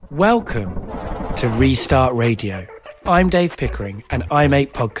Welcome to Restart Radio. I'm Dave Pickering and I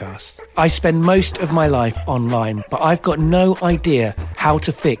make podcasts. I spend most of my life online, but I've got no idea how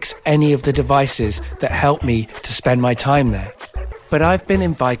to fix any of the devices that help me to spend my time there. But I've been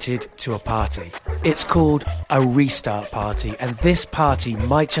invited to a party. It's called a Restart Party, and this party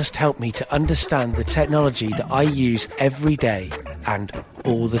might just help me to understand the technology that I use every day and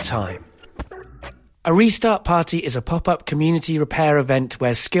all the time. A Restart Party is a pop-up community repair event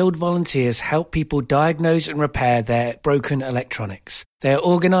where skilled volunteers help people diagnose and repair their broken electronics. They are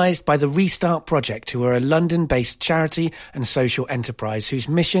organised by the Restart Project, who are a London-based charity and social enterprise whose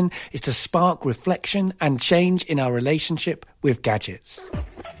mission is to spark reflection and change in our relationship with gadgets.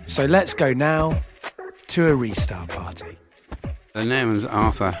 So let's go now to a Restart Party. The name is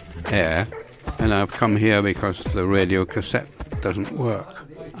Arthur Eyre, and I've come here because the radio cassette doesn't work.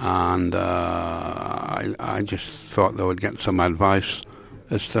 And I just thought they would get some advice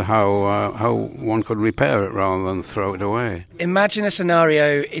as to how one could repair it rather than throw it away. Imagine a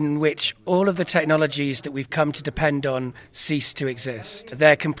scenario in which all of the technologies that we've come to depend on cease to exist.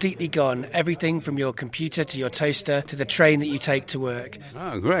 They're completely gone. Everything from your computer to your toaster to the train that you take to work.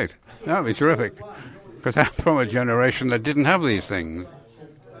 Oh, great. That would be terrific. Because I'm from a generation that didn't have these things.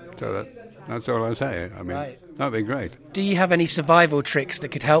 So that's all I say. I mean, right. That'd be great. Do you have any survival tricks that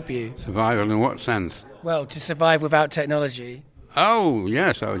could help you? Survival in what sense? Well, to survive without technology. Oh,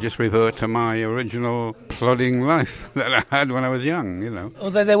 yes, I would just revert to my original plodding life that I had when I was young, you know.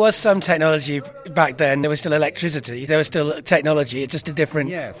 Although there was some technology back then, there was still electricity, there was still technology, it's just a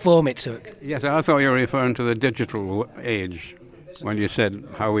different form it took. Yes, I thought you were referring to the digital age when you said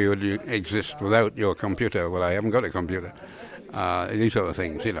how we would exist without your computer. Well, I haven't got a computer. These sort of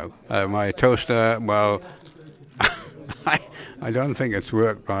things, you know. My toaster, well, I don't think it's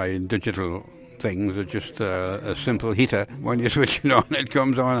worked by digital things. It's just a simple heater. When you switch it on, it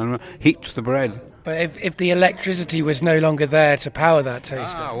comes on and heats the bread. But if the electricity was no longer there to power that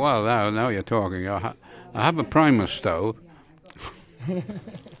toaster... Ah, well, now you're talking. I have a Primus stove.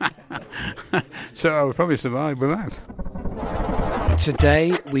 So I'll probably survive with that.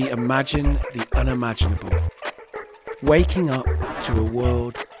 Today, we imagine the unimaginable. Waking up to a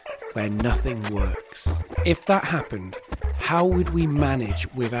world where nothing works. If that happened, how would we manage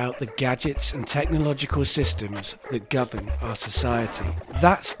without the gadgets and technological systems that govern our society?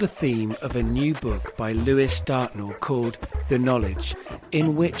 That's the theme of a new book by Dartnell called The Knowledge,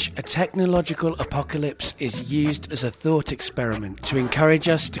 in which a technological apocalypse is used as a thought experiment to encourage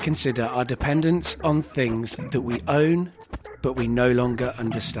us to consider our dependence on things that we own but we no longer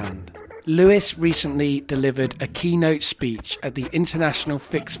understand. Lewis recently delivered a keynote speech at the International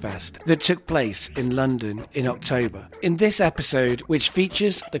Fix Fest that took place in London in October. In this episode, which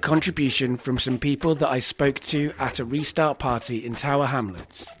features the contribution from some people that I spoke to at a Restart Party in Tower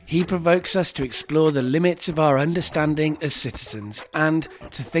Hamlets, he provokes us to explore the limits of our understanding as citizens and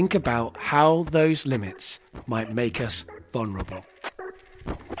to think about how those limits might make us vulnerable.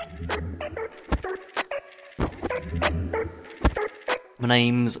 My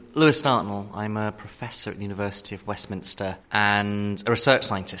name's Dartnell. I'm a professor at the University of Westminster and a research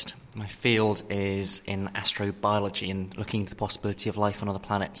scientist. My field is in astrobiology and looking into the possibility of life on other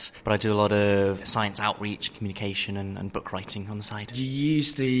planets. But I do a lot of science outreach, communication and book writing on the side. You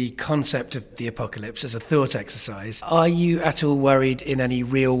use the concept of the apocalypse as a thought exercise. Are you at all worried in any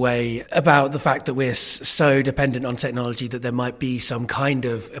real way about the fact that we're so dependent on technology that there might be some kind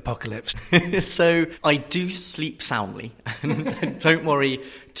of apocalypse? So I do sleep soundly and don't worry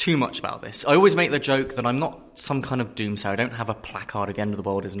too much about this. I always make the joke that I'm not some kind of doomsayer. I don't have a placard at the end of the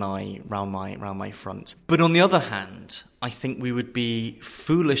world as an eye round my front. But on the other hand, I think we would be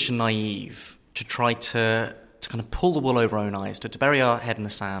foolish and naive to try to kind of pull the wool over our own eyes, to bury our head in the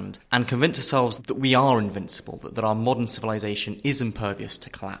sand and convince ourselves that we are invincible, that our modern civilization is impervious to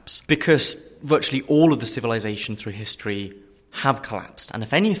collapse. Because virtually all of the civilization through history have collapsed. And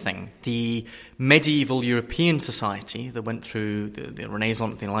if anything, the medieval European society that went through the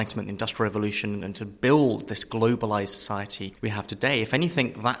Renaissance, the Enlightenment, the Industrial Revolution, and to build this globalized society we have today, if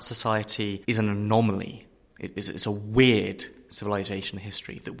anything, that society is an anomaly. It's a weird civilization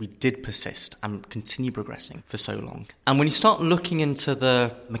history that we did persist and continue progressing for so long. And when you start looking into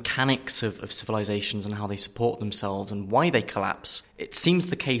the mechanics of civilizations and how they support themselves and why they collapse, it seems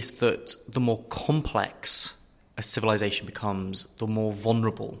the case that the more complex a civilization becomes, the more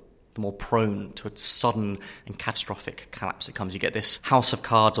vulnerable, the more prone to a sudden and catastrophic collapse it comes. You get this house of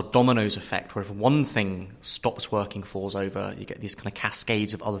cards or dominoes effect, where if one thing stops working, falls over, you get these kind of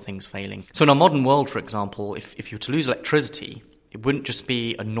cascades of other things failing. So in our modern world, for example, if you were to lose electricity, it wouldn't just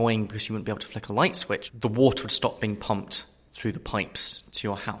be annoying because you wouldn't be able to flick a light switch. The water would stop being pumped through the pipes to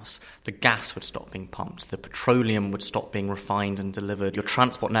your house. The gas would stop being pumped. The petroleum would stop being refined and delivered. Your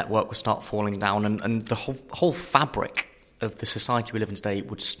transport network would start falling down, and the whole fabric of the society we live in today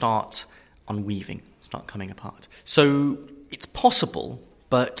would start unweaving, start coming apart. So it's possible,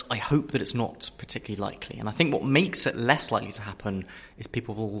 but I hope that it's not particularly likely. And I think what makes it less likely to happen is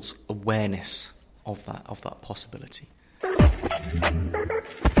people's awareness of that possibility.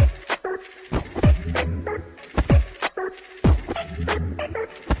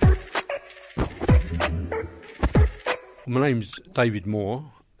 My name's David Moore.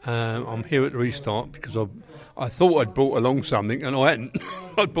 I'm here at the Restart because I thought I'd brought along something and I hadn't.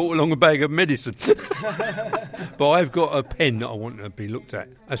 I'd brought along a bag of medicine. But I've got a pen that I want to be looked at.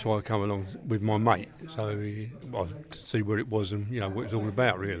 That's why I come along with my mate. So to see what it was and what it's all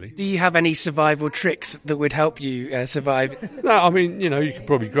about, really. Do you have any survival tricks that would help you survive? No, I mean, you could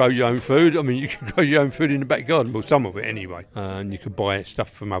probably grow your own food. I mean, you could grow your own food in the back garden, well, some of it anyway. And you could buy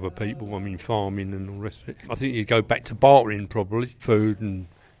stuff from other people, farming and all the rest of it. I think you'd go back to bartering, probably, food and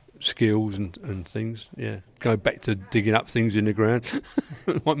skills and things, go back to digging up things in the ground,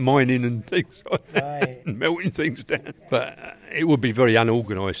 like mining and things like that, right. And melting things down. But it would be very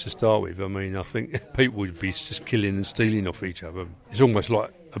unorganised to start with. I mean, I think people would be just killing and stealing off each other. It's almost like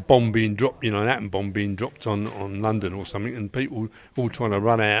a bomb being dropped, an atom bomb being dropped on London or something, and people all trying to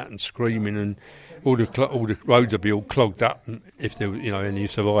run out and screaming, and all the roads would be all clogged up if there were any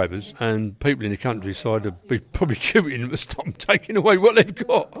survivors, and people in the countryside would be probably shooting them to stop them taking away what they've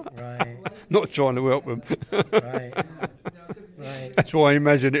got. Right. Not trying to help them. Right. That's what I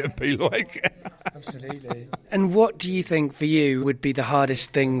imagine it would be like. Absolutely. And what do you think for you would be the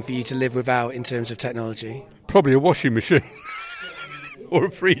hardest thing for you to live without in terms of technology? Probably a washing machine. Or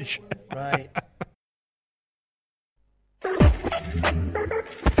a fridge. Right.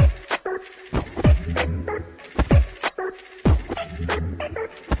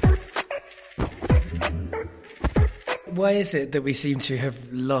 Why is it that we seem to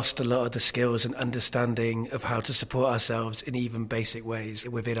have lost a lot of the skills and understanding of how to support ourselves in even basic ways,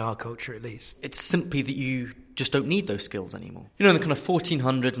 within our culture at least? It's simply that you just don't need those skills anymore. In the kind of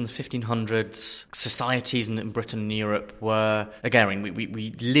 1400s and the 1500s, societies in Britain and Europe were, again,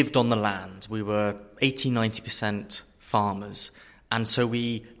 we lived on the land. We were 80-90% farmers. And so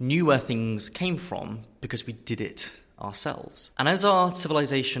we knew where things came from because we did it ourselves. And as our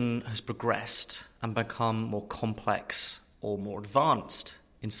civilization has progressed and become more complex or more advanced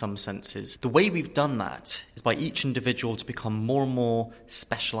in some senses, the way we've done that is by each individual to become more and more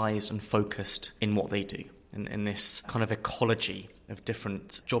specialised and focused in what they do, in this kind of ecology of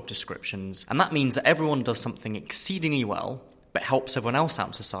different job descriptions. And that means that everyone does something exceedingly well, but helps everyone else out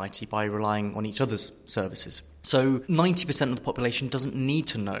in society by relying on each other's services. So 90% of the population doesn't need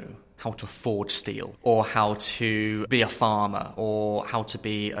to know how to forge steel, or how to be a farmer, or how to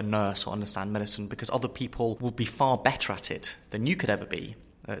be a nurse or understand medicine, because other people will be far better at it than you could ever be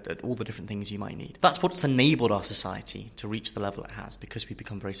at all the different things you might need. That's what's enabled our society to reach the level it has, because we've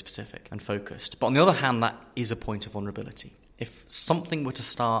become very specific and focused. But on the other hand, that is a point of vulnerability. If something were to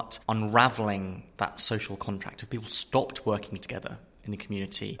start unravelling that social contract, if people stopped working together in the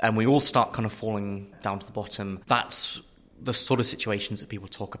community and we all start kind of falling down to the bottom, that's the sort of situations that people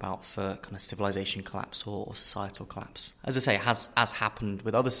talk about for kind of civilization collapse or societal collapse. As I say, it has happened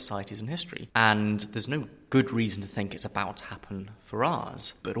with other societies in history, and there's no good reason to think it's about to happen for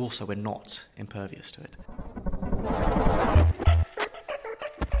ours, but also we're not impervious to it.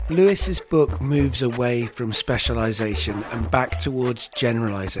 Lewis's book moves away from specialisation and back towards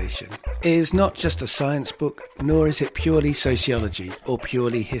generalisation. It is not just a science book, nor is it purely sociology or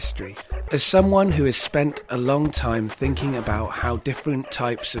purely history. As someone who has spent a long time thinking about how different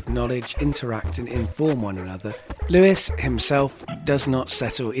types of knowledge interact and inform one another, Lewis himself does not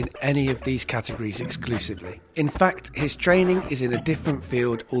settle in any of these categories exclusively. In fact, his training is in a different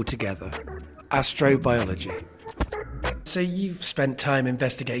field altogether: astrobiology. So you've spent time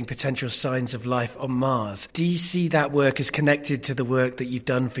investigating potential signs of life on Mars. Do you see that work as connected to the work that you've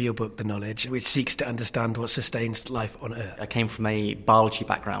done for your book, The Knowledge, which seeks to understand what sustains life on Earth? I came from a biology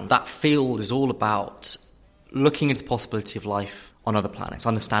background. That field is all about looking into the possibility of life on other planets,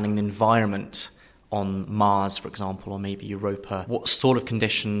 understanding the environment on Mars, for example, or maybe Europa, what sort of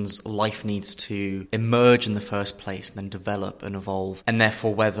conditions life needs to emerge in the first place and then develop and evolve, and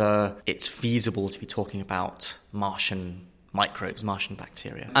therefore whether it's feasible to be talking about Martian microbes, Martian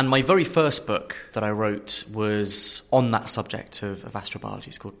bacteria. And my very first book that I wrote was on that subject of astrobiology.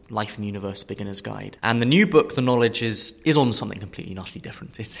 It's called Life in the Universe, Beginner's Guide. And the new book, The Knowledge, is on something completely and utterly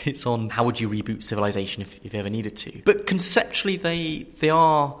different. It's on how would you reboot civilization if you ever needed to. But conceptually, they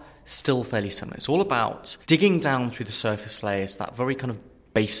are still fairly similar. It's all about digging down through the surface layers, that very kind of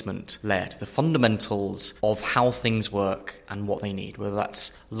basement layer, to the fundamentals of how things work and what they need, whether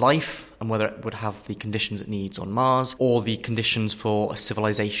that's life and whether it would have the conditions it needs on Mars, or the conditions for a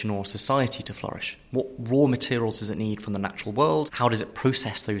civilization or society to flourish. What raw materials does it need from the natural world? How does it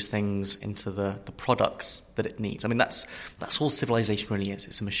process those things into the products that it needs? I mean, that's all civilization really is.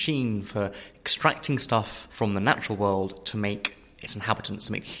 It's a machine for extracting stuff from the natural world to make its inhabitants,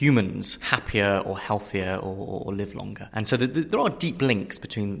 to make humans happier or healthier or live longer. And so there are deep links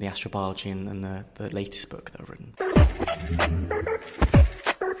between the astrobiology and the latest book that I've written.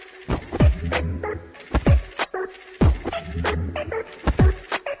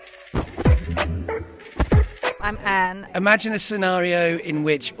 I'm Anne. Imagine a scenario in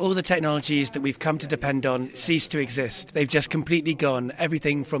which all the technologies that we've come to depend on cease to exist. They've just completely gone.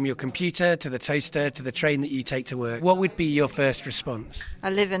 Everything from your computer to the toaster to the train that you take to work. What would be your first response?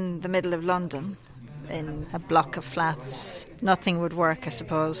 I live in the middle of London, in a block of flats. Nothing would work, I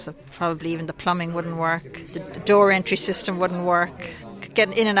suppose. Probably even the plumbing wouldn't work. The door entry system wouldn't work. Could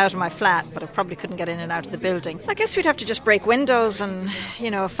get in and out of my flat, but I probably couldn't get in and out of the building. I guess we'd have to just break windows and,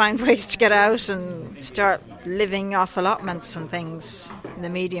 find ways to get out and start living off allotments and things in the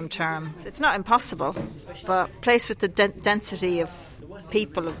medium term. It's not impossible, but a place with the density of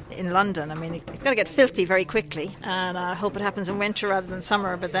people in London, I mean, it's going to get filthy very quickly, and I hope it happens in winter rather than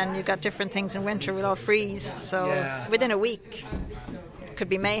summer, but then you've got different things in winter, we'll all freeze, so within a week could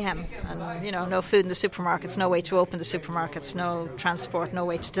be mayhem. And no food in the supermarkets, no way to open the supermarkets, no transport, no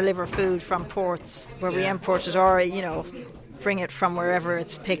way to deliver food from ports where we import it, or bring it from wherever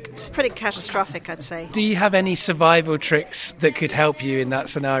it's picked. It's pretty catastrophic, I'd say. Do you have any survival tricks that could help you in that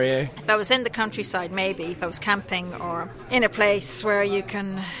scenario? If I was in the countryside, maybe. If I was camping or in a place where you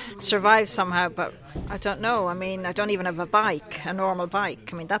can survive somehow, but I don't know. I mean, I don't even have a normal bike.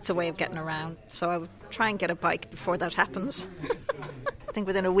 I mean, that's a way of getting around. So I would try and get a bike before that happens. I think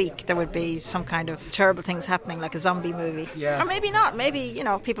within a week there would be some kind of terrible things happening, like a zombie movie. Or maybe not. Maybe,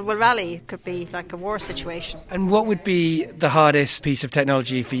 people will rally. It could be like a war situation. And what would be the hardest piece of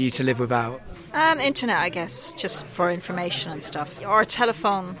technology for you to live without? Internet, I guess, just for information and stuff. Or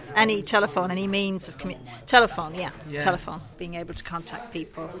telephone, any means of telephone, telephone. Being able to contact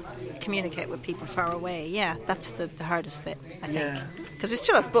people, communicate with people far away. Yeah, that's the hardest bit, I think. Because we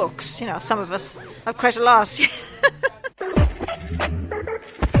still have books, some of us have quite a lot.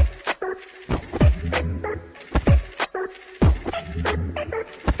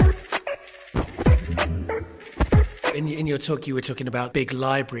 In your talk, you were talking about big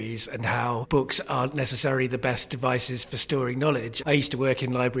libraries and how books aren't necessarily the best devices for storing knowledge. I used to work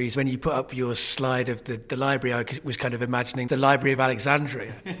in libraries. When you put up your slide of the library, I was kind of imagining the Library of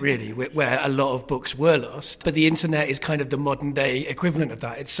Alexandria, really, where a lot of books were lost. But the internet is kind of the modern day equivalent of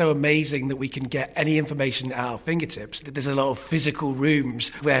that. It's so amazing that we can get any information at our fingertips. There's a lot of physical rooms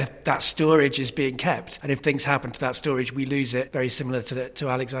where that storage is being kept. And if things happen to that storage, we lose it, very similar to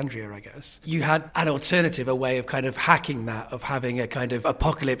Alexandria, I guess. You had an alternative, a way of kind of hacking that, of having a kind of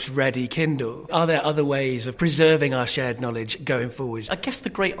apocalypse-ready Kindle. Are there other ways of preserving our shared knowledge going forward? I guess the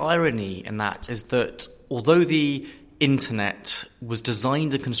great irony in that is that although the internet was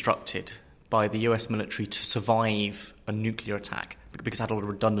designed and constructed by the US military to survive a nuclear attack, because it had a lot of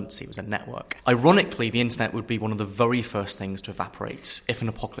redundancy, it was a network. Ironically, the internet would be one of the very first things to evaporate if an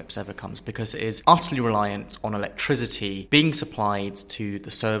apocalypse ever comes, because it is utterly reliant on electricity being supplied to the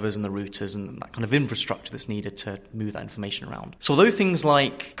servers and the routers and that kind of infrastructure that's needed to move that information around. So although things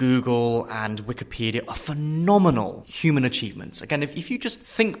like Google and Wikipedia are phenomenal human achievements, again, if you just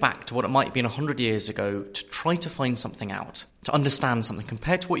think back to what it might have been 100 years ago to try to find something out, to understand something,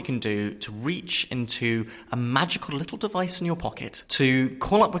 compared to what you can do to reach into a magical little device in your pocket, to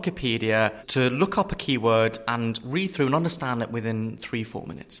call up Wikipedia, to look up a keyword and read through and understand it within 3-4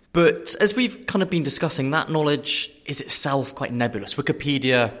 minutes. But as we've kind of been discussing, that knowledge is itself quite nebulous.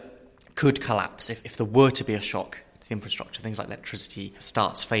 Wikipedia could collapse if there were to be a shock to the infrastructure. Things like electricity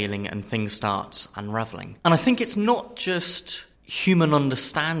starts failing and things start unravelling. And I think it's not just human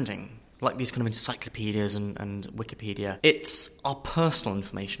understanding, like these kind of encyclopedias and Wikipedia, it's our personal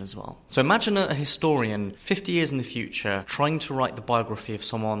information as well. So imagine a historian 50 years in the future trying to write the biography of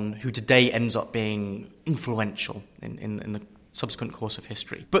someone who today ends up being influential in the subsequent course of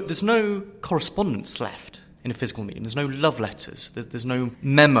history. But there's no correspondence left in a physical medium. There's no love letters. There's no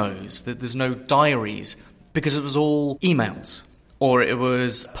memos. There's no diaries, because it was all emails. Or it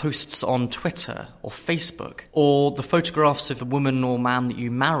was posts on Twitter or Facebook, or the photographs of the woman or man that you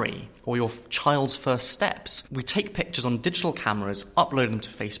marry, or your child's first steps. We take pictures on digital cameras, upload them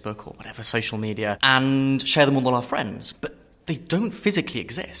to Facebook or whatever social media, and share them with all our friends. But they don't physically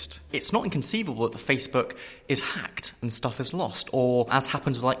exist. It's not inconceivable that the Facebook is hacked and stuff is lost. Or, as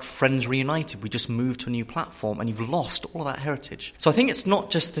happens with like Friends Reunited, we just move to a new platform and you've lost all of that heritage. So I think it's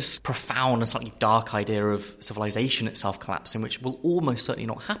not just this profound and slightly dark idea of civilization itself collapsing, which will almost certainly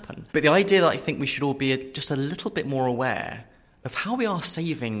not happen. But the idea that I think we should all be just a little bit more aware of how we are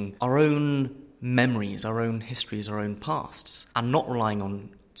saving our own memories, our own histories, our own pasts, and not relying on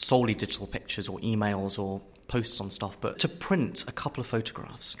solely digital pictures or emails or posts on stuff, but to print a couple of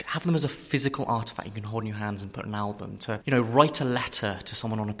photographs, have them as a physical artifact you can hold in your hands and put in an album, to, write a letter to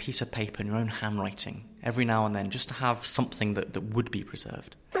someone on a piece of paper in your own handwriting every now and then, just to have something that would be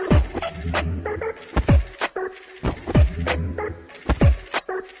preserved.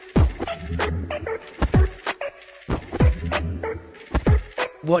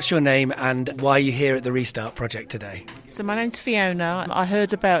 What's your name and why are you here at the Restart Project today? So my name's Fiona. I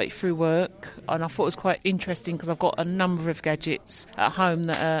heard about it through work and I thought it was quite interesting because I've got a number of gadgets at home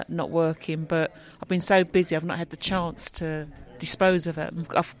that are not working, but I've been so busy I've not had the chance to dispose of it.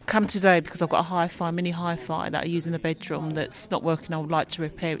 I've come today because I've got a mini hi-fi that I use in the bedroom that's not working. I would like to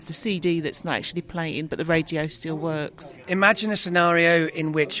repair. It's the CD that's not actually playing, but the radio still works. Imagine a scenario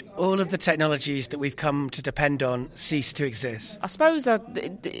in which all of the technologies that we've come to depend on cease to exist. I suppose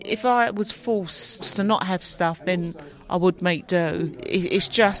if I was forced to not have stuff, then I would make do. It's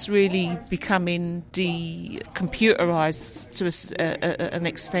just really becoming de-computerised to an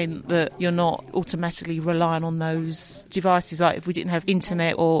extent that you're not automatically relying on those devices. Like if we didn't have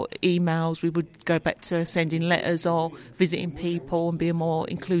internet or emails, we would go back to sending letters or visiting people and being more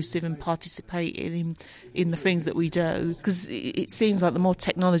inclusive and participating in the things that we do. Because it seems like the more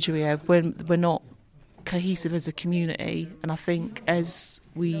technology we have, we're not cohesive as a community, and I think as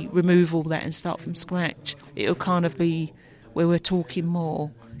we remove all that and start from scratch, it'll kind of be where we're talking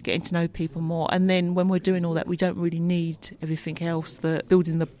more, getting to know people more, and then when we're doing all that we don't really need everything else, that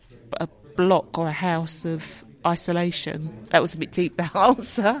building a block or a house of isolation. That was a bit deep, that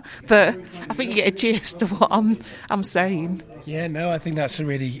answer, but I think you get a gist of what I'm saying. Yeah, no, I think that's a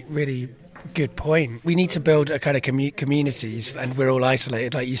really, really good point. We need to build a kind of communities, and we're all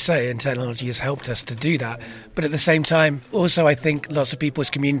isolated, like you say, and technology has helped us to do that. But at the same time, also, I think lots of people's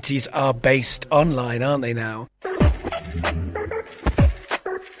communities are based online, aren't they now?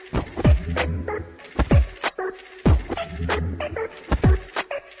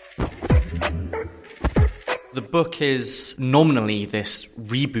 The book is nominally this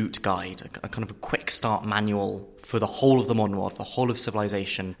reboot guide, a kind of a quick start manual for the whole of the modern world, the whole of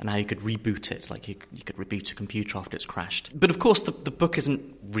civilization, and how you could reboot it, like you could reboot a computer after it's crashed. But of course, the book isn't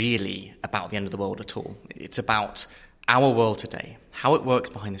really about the end of the world at all. It's about our world today, how it works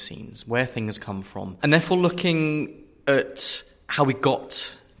behind the scenes, where things come from, and therefore looking at how we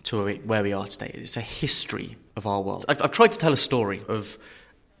got to where we are today. It's a history of our world. I've tried to tell a story of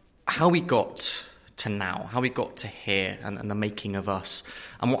how we got to now, how we got to here, and the making of us,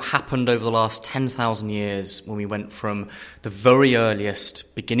 and what happened over the last 10,000 years when we went from the very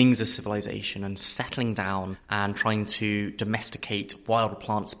earliest beginnings of civilization and settling down and trying to domesticate wild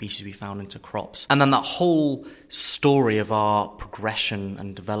plant species we found into crops. And then that whole story of our progression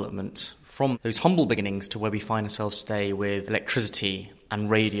and development from those humble beginnings to where we find ourselves today with electricity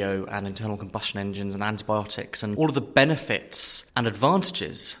and radio and internal combustion engines and antibiotics and all of the benefits and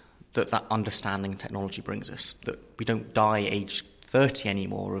advantages that understanding technology brings us, that we don't die age 30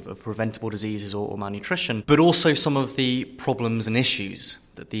 anymore of preventable diseases or malnutrition, but also some of the problems and issues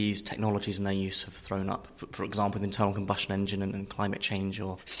that these technologies and their use have thrown up. For example, the internal combustion engine and climate change,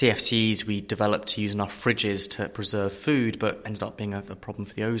 or CFCs we developed to use in our fridges to preserve food, but ended up being a problem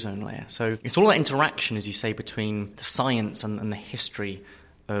for the ozone layer. So it's all that interaction, as you say, between the science and the history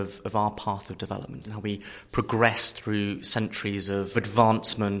of our path of development, and how we progress through centuries of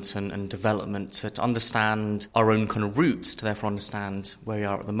advancement and development to understand our own kind of roots, to therefore understand where we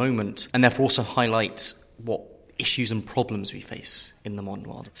are at the moment, and therefore also highlight what issues and problems we face in the modern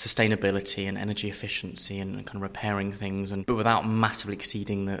world. Sustainability and energy efficiency and kind of repairing things, but without massively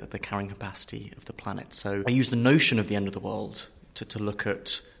exceeding the carrying capacity of the planet. So I use the notion of the end of the world to look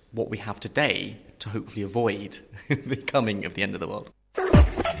at what we have today to hopefully avoid the coming of the end of the world.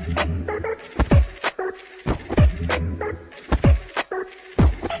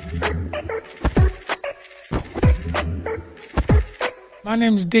 My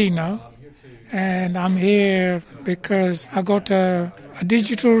name's Dino, and I'm here because I got a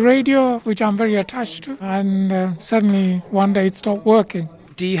digital radio which I'm very attached to, and suddenly one day it stopped working.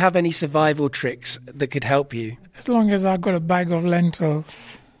 Do you have any survival tricks that could help you? As long as I got a bag of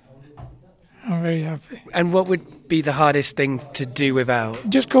lentils, I'm very happy. And what would be the hardest thing to do without?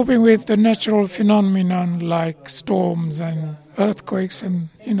 Just coping with the natural phenomenon like storms and earthquakes and,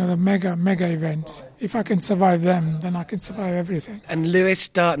 the mega events. If I can survive them, then I can survive everything. And Lewis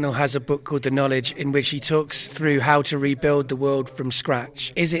Dartnell has a book called The Knowledge in which he talks through how to rebuild the world from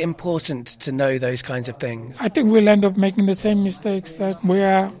scratch. Is it important to know those kinds of things? I think we'll end up making the same mistakes that we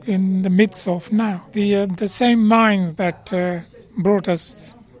are in the midst of now. The same minds that brought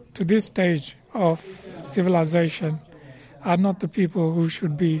us to this stage of civilization are not the people who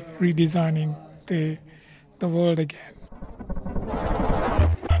should be redesigning the world again.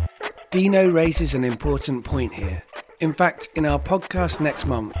 Dino raises an important point here. In fact, in our podcast next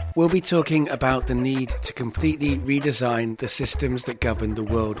month, we'll be talking about the need to completely redesign the systems that govern the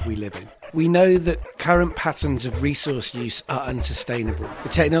world we live in. We know that current patterns of resource use are unsustainable. The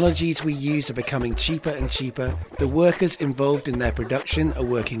technologies we use are becoming cheaper and cheaper. The workers involved in their production are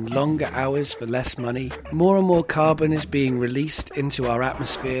working longer hours for less money. More and more carbon is being released into our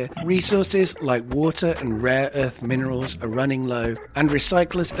atmosphere. Resources like water and rare earth minerals are running low, and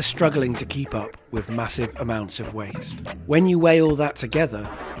recyclers are struggling to keep up with massive amounts of waste. When you weigh all that together,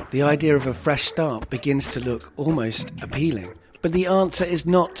 the idea of a fresh start begins to look almost appealing. But the answer is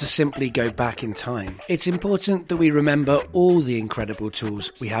not to simply go back in time. It's important that we remember all the incredible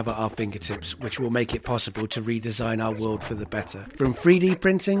tools we have at our fingertips, which will make it possible to redesign our world for the better. From 3D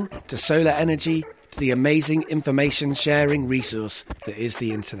printing to solar energy to the amazing information sharing resource that is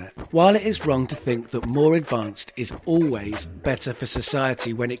the internet. While it is wrong to think that more advanced is always better for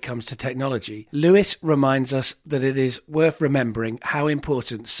society when it comes to technology, Lewis reminds us that it is worth remembering how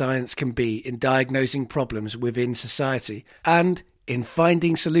important science can be in diagnosing problems within society and in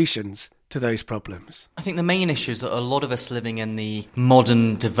finding solutions to those problems. I think the main issue is that a lot of us living in the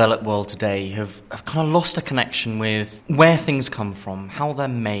modern developed world today have kind of lost a connection with where things come from, how they're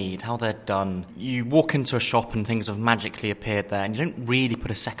made, how they're done. You walk into a shop and things have magically appeared there and you don't really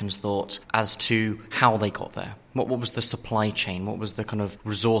put a second's thought as to how they got there. What was the supply chain? What was the kind of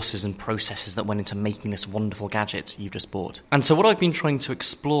resources and processes that went into making this wonderful gadget you've just bought? And so what I've been trying to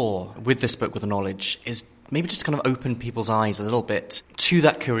explore with this book, with the knowledge, is maybe just to kind of open people's eyes a little bit to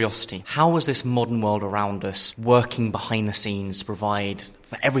that curiosity. How was this modern world around us working behind the scenes to provide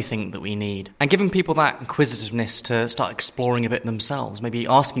for everything that we need? And giving people that inquisitiveness to start exploring a bit themselves, maybe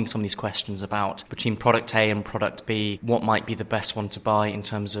asking some of these questions about between product A and product B, what might be the best one to buy in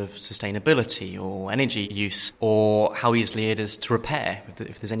terms of sustainability or energy use, or how easily it is to repair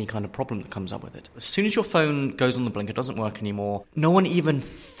if there's any kind of problem that comes up with it. As soon as your phone goes on the blink, it doesn't work anymore, no one even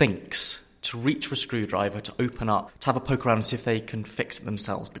thinks to reach for a screwdriver, to open up, to have a poke around and see if they can fix it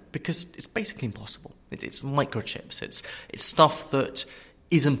themselves, because it's basically impossible. It's microchips. It's stuff that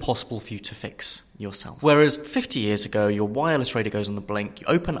is impossible for you to fix yourself. Whereas 50 years ago, your wireless radio goes on the blink, you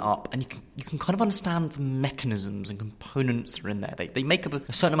open it up, and you can kind of understand the mechanisms and components that are in there. They make up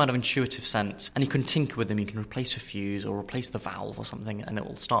a certain amount of intuitive sense, and you can tinker with them. You can replace a fuse or replace the valve or something, and it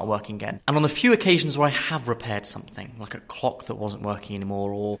will start working again. And on the few occasions where I have repaired something, like a clock that wasn't working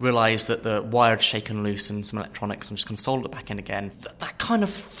anymore, or realised that the wire had shaken loose and some electronics and just kind of soldered it back in again, that kind of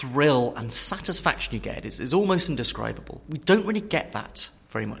thrill and satisfaction you get is almost indescribable. We don't really get that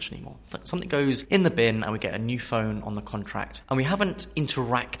very much anymore. Something goes in the bin and we get a new phone on the contract, and we haven't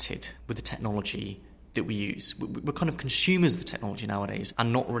interacted with the technology that we use. We're kind of consumers of the technology nowadays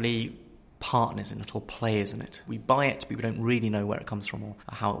and not really partners in it or players in it. We buy it, but we don't really know where it comes from or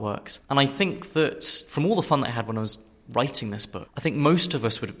how it works. And I think that from all the fun that I had when I was writing this book, I think most of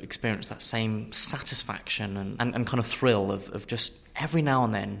us would have experienced that same satisfaction and kind of thrill of just every now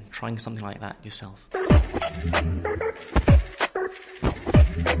and then trying something like that yourself.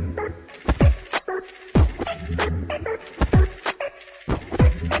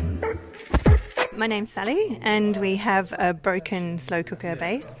 My name's Sally, and we have a broken slow cooker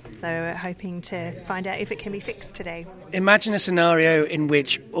base, so we're hoping to find out if it can be fixed today. Imagine a scenario in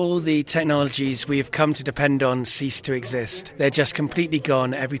which all the technologies we have come to depend on cease to exist. They're just completely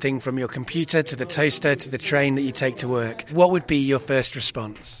gone, everything from your computer to the toaster to the train that you take to work. What would be your first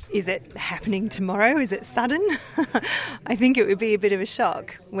response? Is it happening tomorrow? Is it sudden? I think it would be a bit of a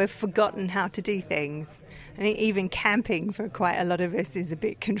shock. We've forgotten how to do things. I think even camping for quite a lot of us is a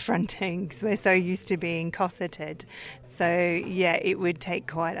bit confronting because we're so used to being cosseted. So, yeah, it would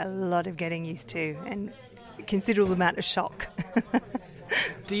take quite a lot of getting used to and a considerable amount of shock.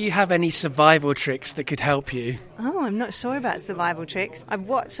 Do you have any survival tricks that could help you? Oh, I'm not sure about survival tricks. I've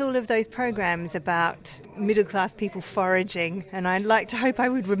watched all of those programs about middle-class people foraging, and I'd like to hope I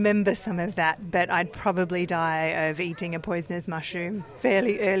would remember some of that, but I'd probably die of eating a poisonous mushroom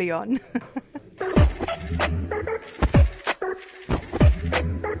fairly early on.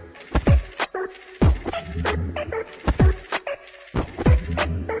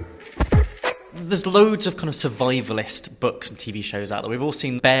 There's loads of kind of survivalist books and TV shows out there. We've all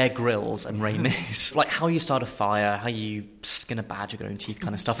seen Bear Grylls and Ray Mears, like how you start a fire, how you skin a badger with your own teeth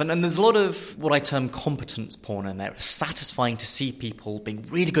kind of stuff. And there's a lot of what I term competence porn in there. It's satisfying to see people being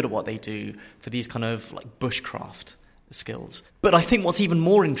really good at what they do for these kind of like bushcraft skills. But I think what's even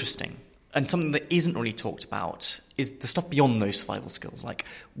more interesting, and something that isn't really talked about, is the stuff beyond those survival skills. Like,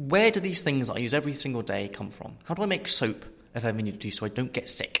 where do these things that I use every single day come from? How do I make soap if I ever need to do so I don't get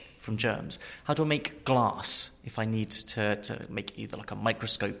sick from germs? How do I make glass if I need to make either like a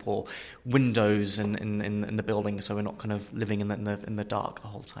microscope or windows in the building so we're not kind of living in the dark the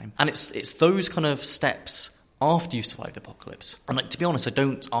whole time? And it's those kind of steps after you've survived the apocalypse. And like, to be honest, I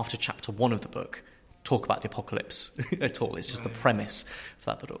don't, after chapter 1 of the book, talk about the apocalypse at all. It's just the premise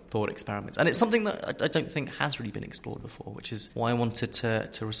of that thought experiment. And it's something that I don't think has really been explored before, which is why I wanted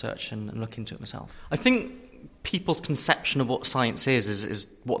to research and look into it myself. I think people's conception of what science is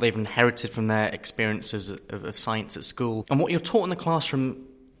what they've inherited from their experiences of science at school. And what you're taught in the classroom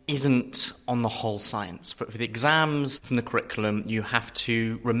isn't on the whole science. But for the exams from the curriculum, you have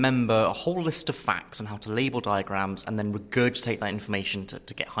to remember a whole list of facts and how to label diagrams and then regurgitate that information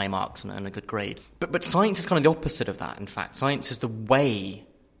to get high marks and a good grade. But science is kind of the opposite of that, in fact. Science is the way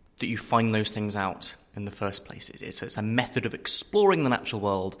that you find those things out in the first place. It's a method of exploring the natural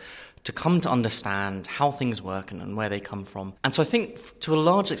world to come to understand how things work and where they come from. And so I think, to a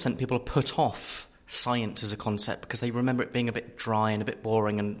large extent, people are put off science as a concept because they remember it being a bit dry and a bit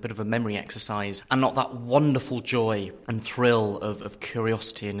boring and a bit of a memory exercise, and not that wonderful joy and thrill of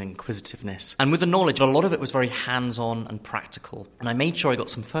curiosity and inquisitiveness. And with the knowledge, a lot of it was very hands-on and practical. And I made sure I got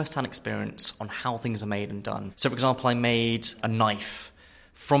some first-hand experience on how things are made and done. So, for example, I made a knife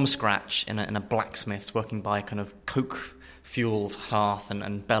from scratch in a blacksmith's, working by kind of coke-fueled hearth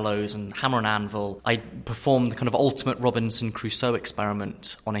and bellows and hammer and anvil. I performed the kind of ultimate Robinson Crusoe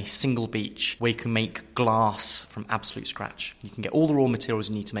experiment on a single beach where you can make glass from absolute scratch. You can get all the raw materials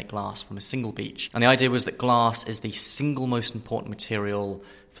you need to make glass from a single beach. And the idea was that glass is the single most important material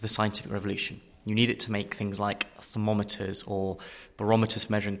for the scientific revolution. You need it to make things like thermometers or barometers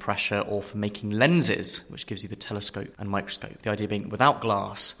for measuring pressure, or for making lenses, which gives you the telescope and microscope. The idea being, without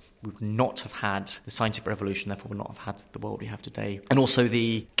glass, we would not have had the scientific revolution, therefore would not have had the world we have today. And also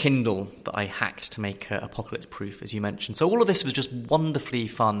the Kindle that I hacked to make apocalypse-proof, as you mentioned. So all of this was just wonderfully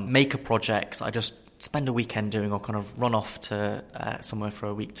fun maker projects that I just spend a weekend doing, or kind of run off to somewhere for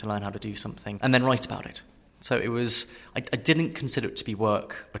a week to learn how to do something, and then write about it. So it was, I didn't consider it to be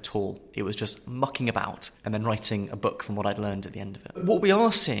work at all. It was just mucking about and then writing a book from what I'd learned at the end of it. What we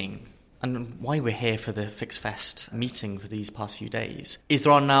are seeing, and why we're here for the Fix Fest meeting for these past few days, is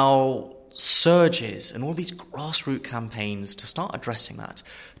there are now surges and all these grassroots campaigns to start addressing that,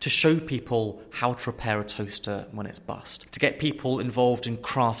 to show people how to repair a toaster when it's bust, to get people involved in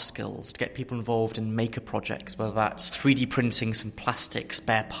craft skills, to get people involved in maker projects, whether that's 3D printing some plastic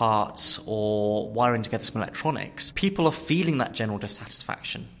spare parts or wiring together some electronics. People are feeling that general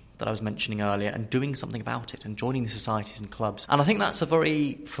dissatisfaction that I was mentioning earlier and doing something about it and joining the societies and clubs. And I think that's a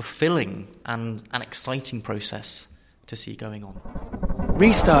very fulfilling and an exciting process to see going on.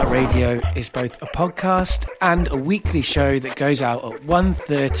 Restart Radio is both a podcast and a weekly show that goes out at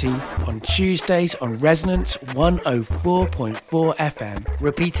 1:30 on Tuesdays on Resonance 104.4 FM,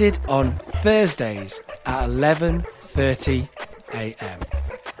 repeated on Thursdays at 11:30 a.m.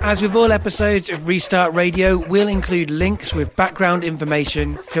 As with all episodes of Restart Radio, we'll include links with background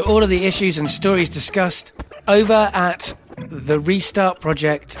information to all of the issues and stories discussed over at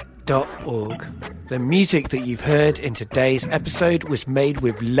therestartproject.org. The music that you've heard in today's episode was made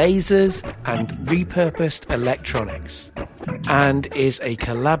with lasers and repurposed electronics, and is a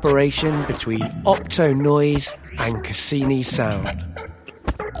collaboration between Opto Noise and Cassini Sound.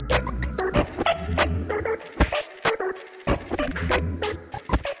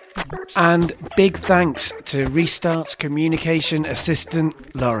 And big thanks to Restart's communication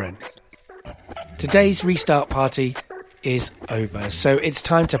assistant, Lauren. Today's Restart party is over, so it's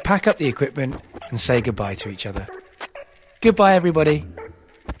time to pack up the equipment and say goodbye to each other. Goodbye, everybody.